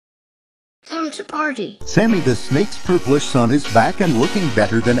Time to party. Sammy the Snake's purplish son is back and looking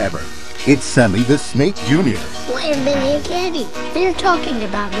better than ever. It's Sammy the Snake Jr. Where Benny and Caddy? They're talking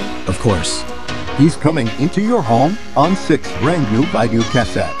about me. Of course. He's coming into your home on 6 brand new video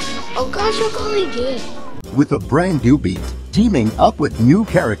cassettes. Oh gosh, you're calling again. With a brand new beat, teaming up with new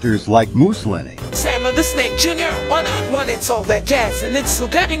characters like Moose Lenny. Sammy the Snake Jr. One, it's all that jazz and it's still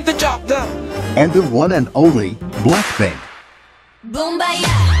getting the job done. And the one and only Blackpink.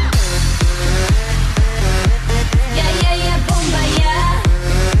 Boombayah. Yeah, boombayah.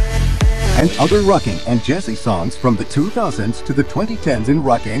 And other rocking and jazzy songs from the 2000s to the 2010s in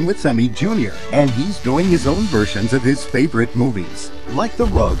Rocking with Sammy Jr. And he's doing his own versions of his favorite movies, like The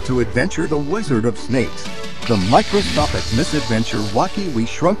Road to Adventure, The Wizard of Snakes, the microscopic misadventure Wacky We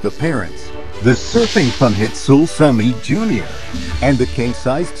Shrunk the Parents, the surfing fun hit Soul Sammy Jr., and the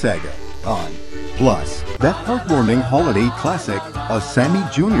king-sized saga on. Plus, that heartwarming holiday classic, A Sammy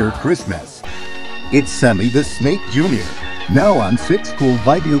Jr. Christmas. It's Sammy the Snake Jr., now on 6 cool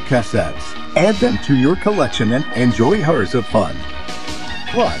video cassettes. Add them to your collection and enjoy hours of fun.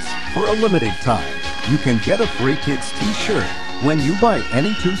 Plus, for a limited time, you can get a free kids t-shirt when you buy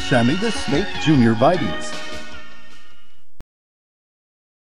any 2 Sammy the Snake Jr. videos.